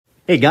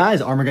Hey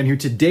guys, Armory Gun here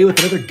today with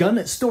another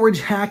gun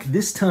storage hack.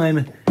 This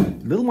time, a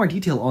little more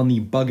detail on the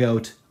bug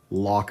out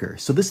locker.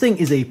 So this thing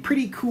is a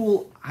pretty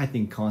cool, I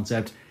think,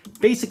 concept.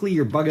 Basically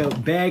your bug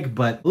out bag,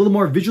 but a little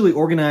more visually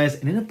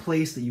organized and in a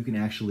place that you can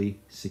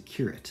actually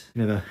secure it.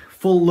 You have a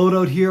full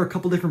loadout here, a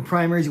couple different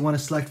primers you want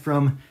to select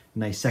from.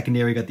 Nice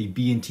secondary, got the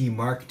B&T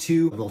Mark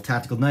II, a little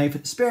tactical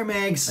knife, spare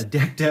mags, a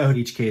decked out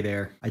HK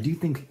there. I do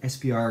think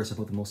SPR is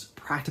about the most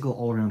practical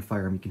all-around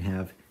firearm you can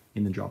have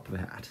in the drop of a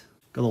hat.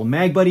 Got a little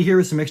mag buddy here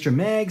with some extra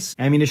mags.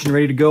 Ammunition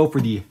ready to go for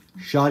the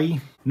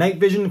shoddy. Night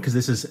vision, because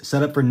this is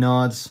set up for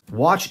nods.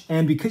 Watch,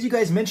 and because you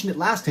guys mentioned it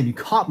last time, you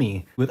caught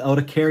me without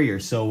a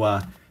carrier.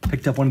 So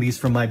picked up one of these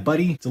from my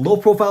buddy. It's a low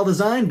profile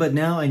design, but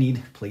now I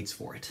need plates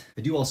for it.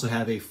 I do also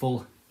have a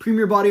full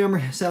Premier body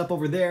armor set up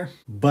over there,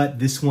 but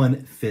this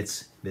one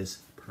fits this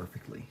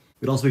perfectly.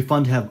 It'd also be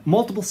fun to have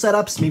multiple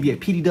setups, maybe a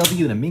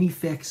PDW and a mini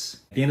fix.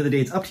 At the end of the day,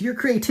 it's up to your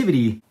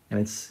creativity, and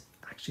it's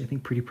actually, I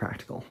think, pretty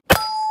practical.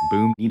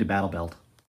 Boom, need a battle belt.